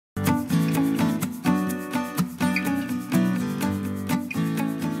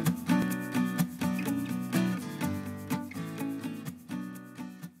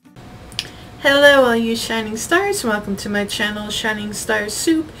Hello all you shining stars, welcome to my channel Shining Star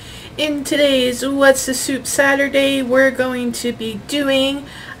Soup. In today's What's the Soup Saturday, we're going to be doing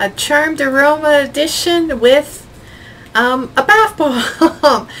a Charmed Aroma edition with a bath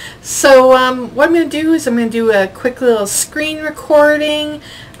bomb. So what I'm going to do is I'm going to do a quick little screen recording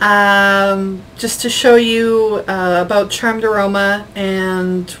just to show you about Charmed Aroma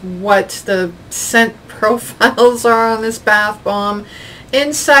and what the scent profiles are on this bath bomb.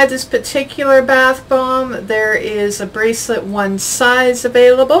 Inside this particular bath bomb there is a bracelet one size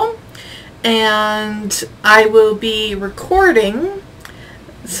available, and I will be recording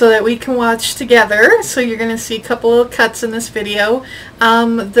so that we can watch together. So you're going to see a couple of cuts in this video,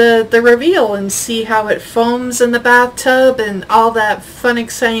 the reveal, and see how it foams in the bathtub and all that fun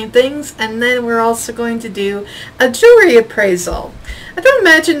exciting things. And then we're also going to do a jewelry appraisal. I don't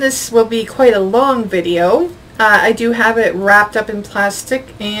imagine this will be quite a long video. I do have it wrapped up in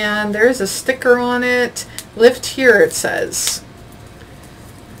plastic, and there is a sticker on it. Lift here, it says.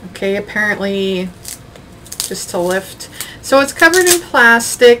 Okay, apparently just to lift. So it's covered in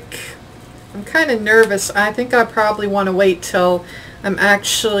plastic. I'm kind of nervous. I think I probably want to wait till I'm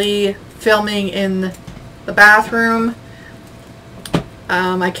actually filming in the bathroom.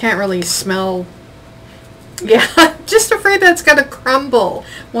 I can't really smell. Yeah, I'm just afraid that's going to crumble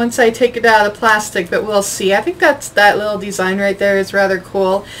once I take it out of the plastic, but we'll see. I think that little design right there is rather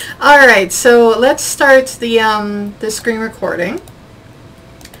cool. Alright, so let's start the screen recording.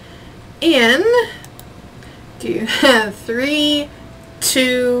 In 3,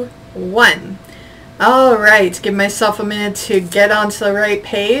 2, 1. Alright, give myself a minute to get onto the right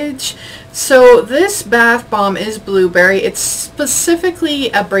page. So this bath bomb is blueberry. It's specifically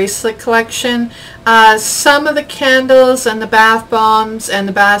a bracelet collection. Some of the candles and the bath bombs and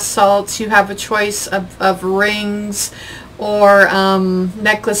the bath salts, you have a choice of rings or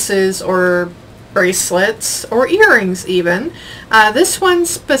necklaces or bracelets or earrings even. This one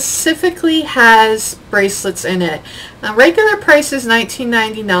specifically has bracelets in it. Regular price is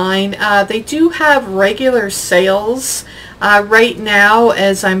 $19.99. They do have regular sales right now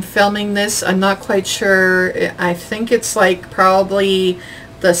as I'm filming this. I'm not quite sure. I think it's like probably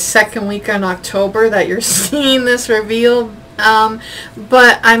the second week in October that you're seeing this reveal.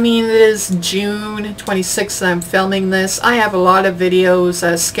 But I mean, it is June 26th that I'm filming this. I have a lot of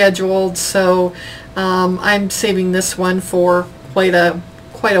videos scheduled, so I'm saving this one for quite a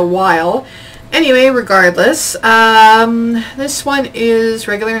while. Anyway, regardless, this one is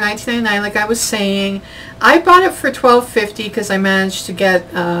regular $19.99, like I was saying. I bought it for $12.50 because I managed to get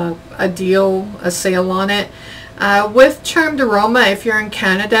a deal, a sale on it. With Charmed Aroma, if you're in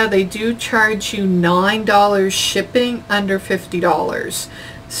Canada, they do charge you $9 shipping under $50.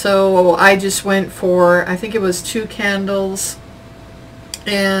 So I just went for, I think it was 2 candles,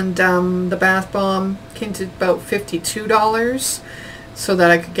 and the bath bomb came to about $52 so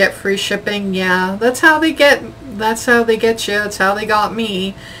that I could get free shipping. Yeah, that's how they get you. That's how they got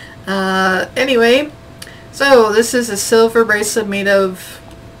me. Anyway, so this is a silver bracelet made of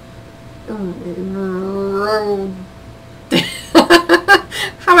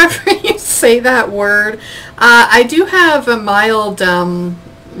however you say that word. I do have a mild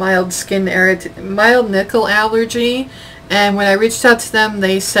nickel allergy, and when I reached out to them,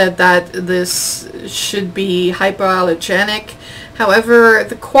 they said that this should be hypoallergenic. However,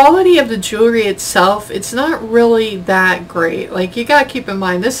 the quality of the jewelry itself, it's not really that great. Like, you gotta keep in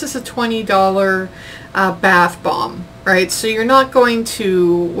mind, this is a $20 bath bomb, right? So you're not going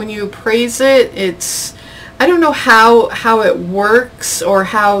to, when you appraise it, it's, I don't know how it works or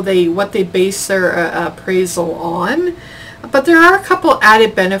what they base their appraisal on, but there are a couple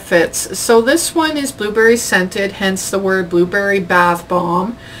added benefits. So this one is blueberry scented, hence the word blueberry bath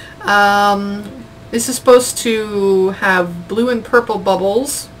bomb. This is supposed to have blue and purple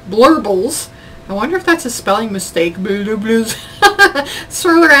blurbles. I wonder if that's a spelling mistake.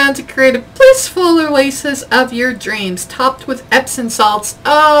 Swirl around to create a blissful oasis of your dreams, topped with Epsom salts.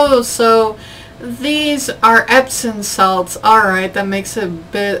 Oh, so these are Epsom salts. Alright, that makes a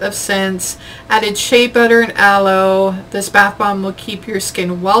bit of sense. Added shea butter and aloe. This bath bomb will keep your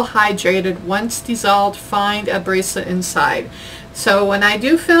skin well hydrated. Once dissolved, find a bracelet inside. So when I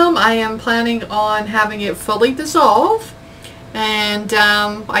do film, I am planning on having it fully dissolve. And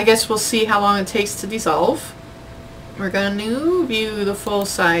I guess we'll see how long it takes to dissolve. We're going to view the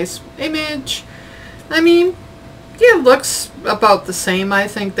full-size image. I mean, yeah, it looks about the same. I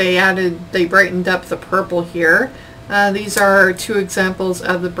think they brightened up the purple here. These are 2 examples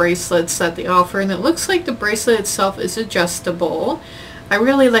of the bracelets that they offer, and it looks like the bracelet itself is adjustable. I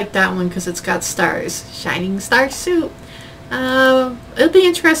really like that one because it's got stars. Shining Star Soup. It'll be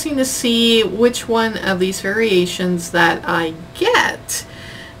interesting to see which one of these variations that I get.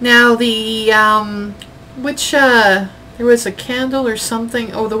 Now the, there was a candle or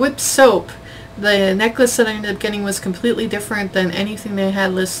something, oh, the whipped soap. The necklace that I ended up getting was completely different than anything they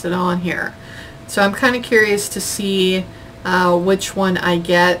had listed on here. So I'm kind of curious to see which one I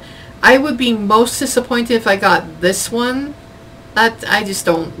get. I would be most disappointed if I got this one. I just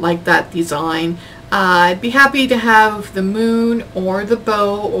don't like that design. I'd be happy to have the moon or the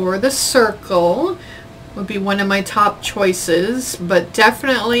bow or the circle. Would be one of my top choices, but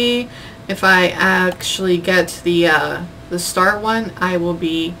definitely if I actually get the star one, I will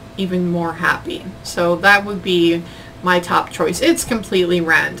be even more happy. So that would be my top choice. It's completely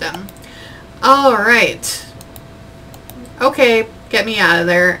random. Alright. Okay, get me out of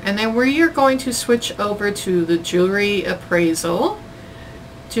there. And then we are going to switch over to the jewelry appraisal,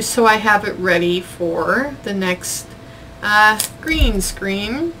 just so I have it ready for the next green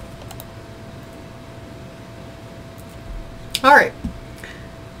screen. Alright.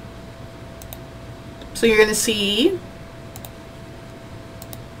 So you're going to see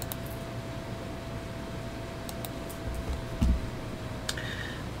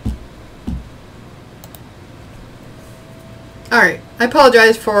alright, I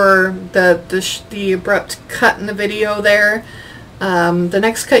apologize for the abrupt cut in the video there. The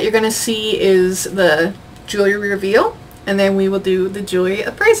next cut you're going to see is the jewelry reveal, and then we will do the jewelry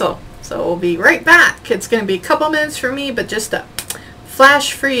appraisal. So we'll be right back. It's going to be a couple minutes for me, but just a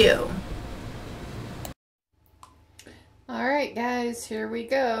flash for you. Alright guys, here we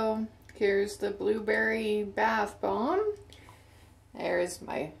go. Here's the blueberry bath bomb. There's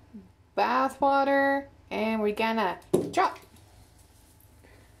my bath water, and we're gonna chop.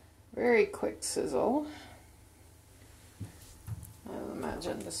 Very quick sizzle. I don't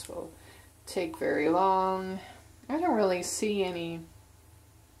imagine this will take very long. I don't really see any...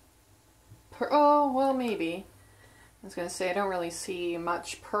 oh, well, maybe. I was going to say, I don't really see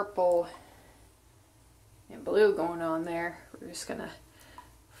much purple and blue going on there. We're just going to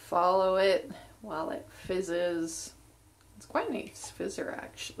follow it while it fizzes. It's quite a nice fizzer,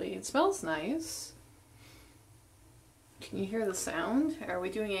 actually. It smells nice. Can you hear the sound? Are we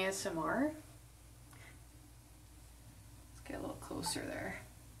doing ASMR? Let's get a little closer there.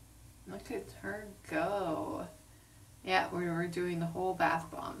 Look at her go. Yeah, we were doing the whole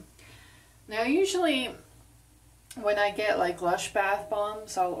bath bomb. Now usually when I get like Lush bath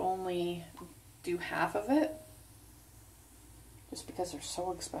bombs, I'll only do half of it. Just because they're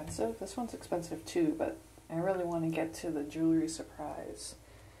so expensive. This one's expensive too, but I really want to get to the jewelry surprise.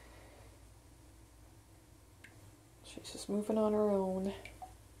 She's just moving on her own.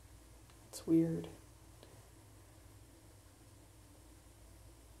 It's weird.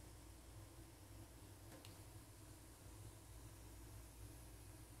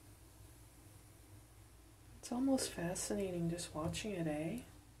 It's almost fascinating just watching it, eh?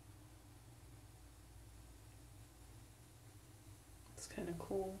 It's kind of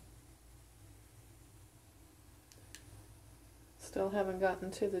cool. Still haven't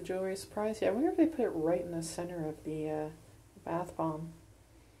gotten to the jewelry surprise yet. I wonder if they put it right in the center of the bath bomb.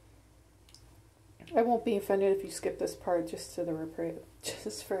 I won't be offended if you skip this part just to the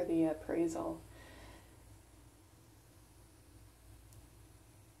just for the appraisal.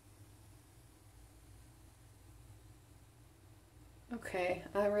 Okay,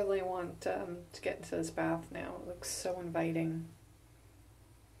 I really want to get into this bath now. It looks so inviting.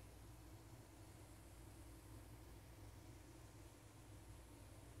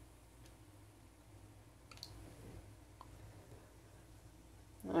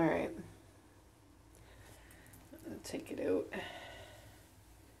 Alright. Take it out.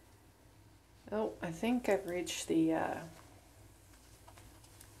 Oh, I think I've reached the,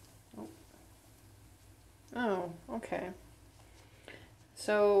 oh, okay.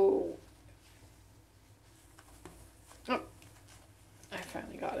 So, oh, I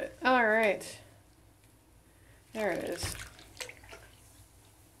finally got it. Alright. There it is.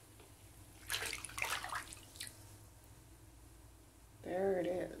 There it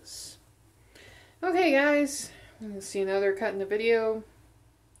is. Okay, guys. I'm going to see another cut in the video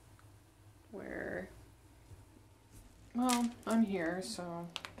where, well, I'm here, so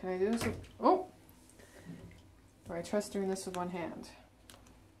can I do this with, oh! Do I trust doing this with one hand?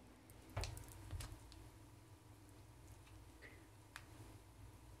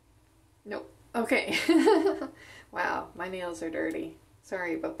 Nope. Okay. Wow, my nails are dirty.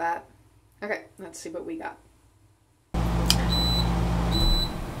 Sorry about that. Okay, let's see what we got.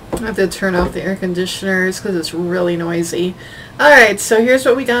 I have to turn off the air conditioners because it's really noisy. Alright, so here's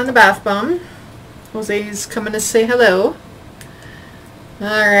what we got in the bath bomb. Jose's coming to say hello.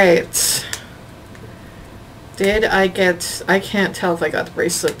 Alright. Did I get... I can't tell if I got the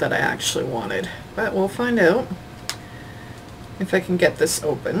bracelet that I actually wanted, but we'll find out if I can get this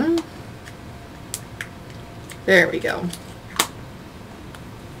open. There we go.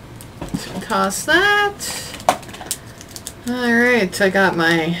 So toss that. Alright, I got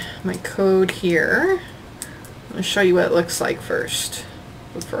my code here. I'm going to show you what it looks like first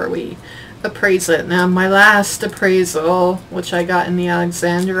before we appraise it. Now my last appraisal, which I got in the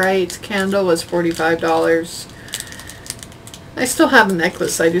Alexandrite candle, was $45. I still have the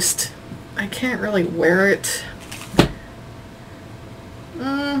necklace, I can't really wear it.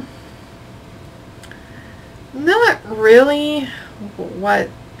 Not really.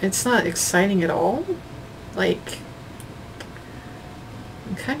 It's not exciting at all. Like,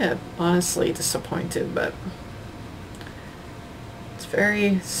 I'm kind of honestly disappointed, but it's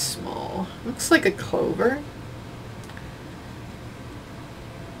very small. Looks like a clover.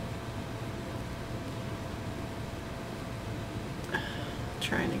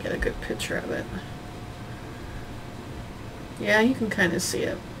 Trying to get a good picture of it. Yeah, you can kind of see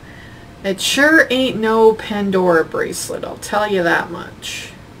it. It sure ain't no Pandora bracelet, I'll tell you that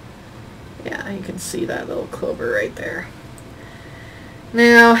much. Yeah, you can see that little clover right there.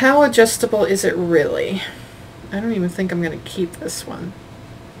 Now, how adjustable is it really? I don't even think I'm going to keep this one.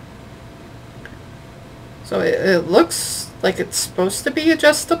 So it looks like it's supposed to be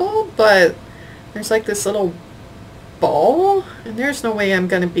adjustable, but there's like this little ball, and there's no way I'm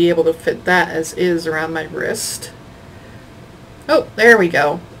going to be able to fit that as is around my wrist. Oh, there we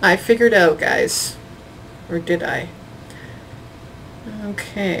go. I figured out, guys. Or did I?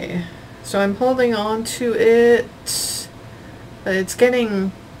 Okay. So I'm holding on to it, but it's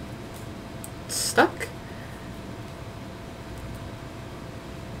getting stuck.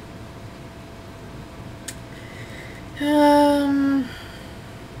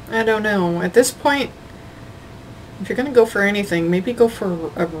 I don't know. At this point, if you're going to go for anything, maybe go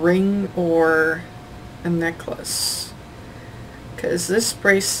for a ring or a necklace. Because this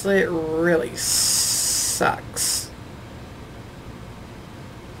bracelet really sucks.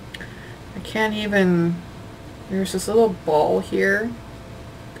 I can't even... There's this little ball here.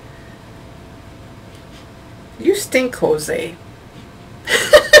 You stink, Jose.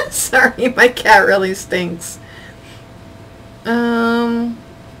 Sorry, my cat really stinks.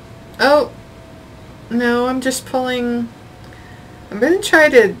 Oh. No, I'm just pulling... I'm going to try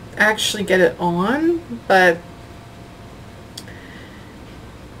to actually get it on, but...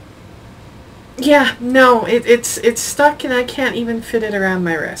 Yeah, no, it's stuck and I can't even fit it around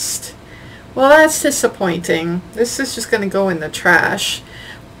my wrist. Well, that's disappointing. This is just going to go in the trash.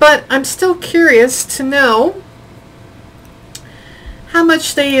 But I'm still curious to know how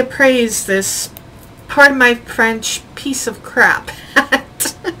much they appraise this, pardon my French, piece of crap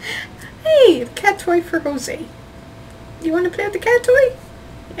at. Hey, the cat toy for Jose. You want to play with the cat toy?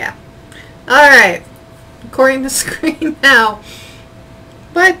 Yeah. Alright. Recording the screen now.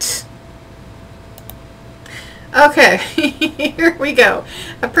 But... Okay, here we go.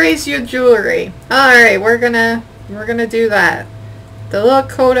 Appraise your jewelry. Alright, we're gonna do that. The little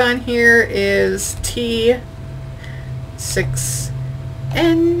code on here is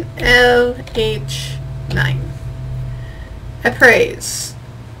T6NLH9. Appraise.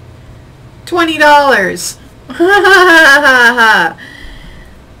 $20.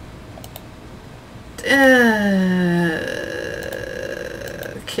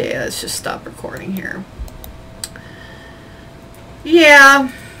 Okay, let's just stop recording here.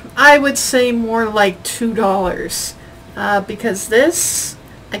 Yeah, I would say more like $2 because this,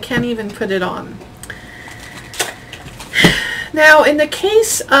 I can't even put it on. Now, in the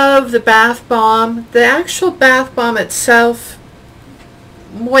case of the bath bomb, the actual bath bomb itself,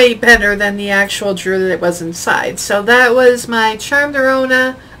 way better than the actual jewelry that was inside. So that was my Charmed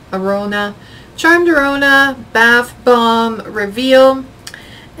Aroma bath bomb reveal.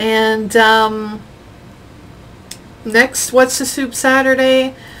 And next What's the Soup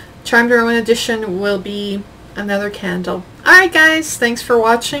Saturday, Charmed Aroma edition, will be another candle. Alright guys, thanks for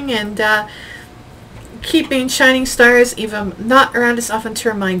watching, and keep being shining stars, even not around as often, to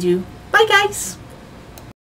remind you. Bye guys!